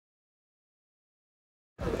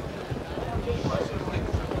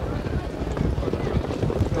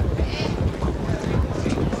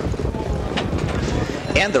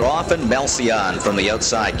And they're off, and Melcion from the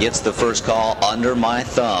outside gets the first call. Under My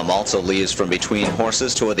Thumb also leaves from between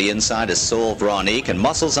horses. Toward the inside is Soul Veronique, and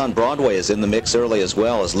Muscles on Broadway is in the mix early as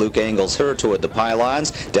well as Luke angles her toward the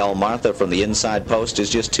pylons. DELMARTHA from the inside post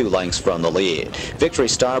is just 2 lengths from the lead. Victory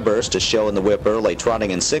Starburst is showing the whip early,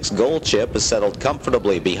 trotting in 6. Gold Chip is settled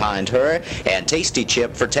comfortably behind her, and Tasty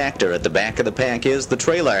Chip for Tactor at the back of the pack is the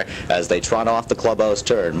trailer as they trot off the clubhouse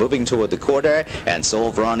turn. Moving toward the quarter, and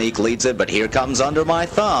Soul Veronique leads it, but here comes Under My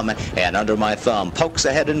Thumb, and Under My Thumb pokes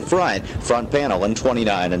ahead in front panel in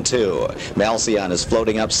 29 2. Melcion is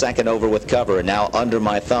floating up second over with cover, and now Under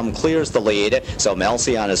My Thumb clears the lead, so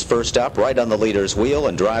Melcion is first up right on the leader's wheel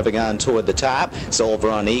and driving on toward the top. Soul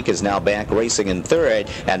Veronique is now back racing in third,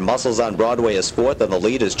 and Muscles on Broadway is fourth, and the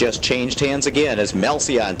lead has just changed hands again as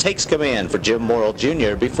Melcion takes command for Jim Morrill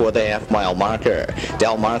Jr. before the half-mile marker.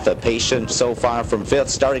 DELMARTHA patient so far from fifth,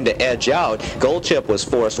 starting to edge out. Gold Chip was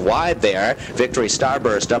forced wide there. Victory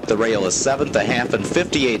Starburst up the rail is seventh, a half and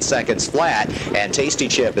 58 seconds flat, and Tasty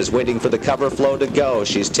Chip is waiting for the cover flow to go.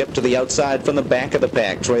 She's tipped to the outside from the back of the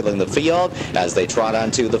pack, trailing the field as they trot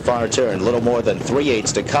onto the far turn. Little more than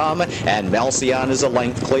 3/8 to come, and Melcion is a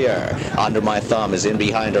length clear. Under My Thumb is in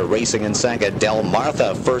behind her, racing in second.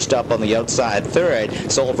 DELMARTHA first up on the outside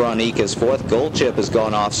third. Soul Veronique is fourth. Gold Chip has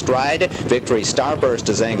gone off stride. Victory Starburst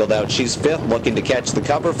is angled out. She's fifth, looking to catch the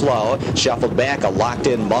cover flow. Shuffled back, a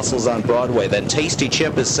locked-in Muscles on Broadway. Then Tasty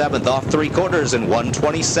Chip is seventh off 3/4 in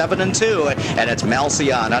 1:27 2, and it's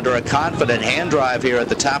Melcion under a confident hand drive here at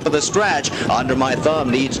the top of the stretch. Under My Thumb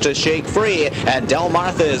needs to shake free, and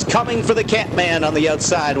DELMARTHA is coming for the Catman on the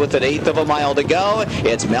outside with 1/8 of a mile to go.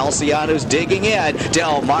 It's Melcion who's digging in.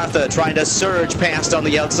 DELMARTHA trying to surge past on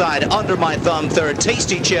the outside. Under My Thumb third.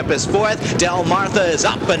 Tasty Chip is fourth. DELMARTHA is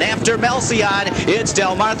up and after Melcion. It's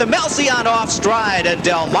DELMARTHA. Melcion off stride, and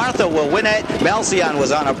DELMARTHA will win it. Melcion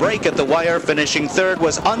was on a break at the wire. Finishing third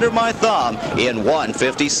was Under My Thumb in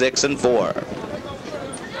 1:56 4.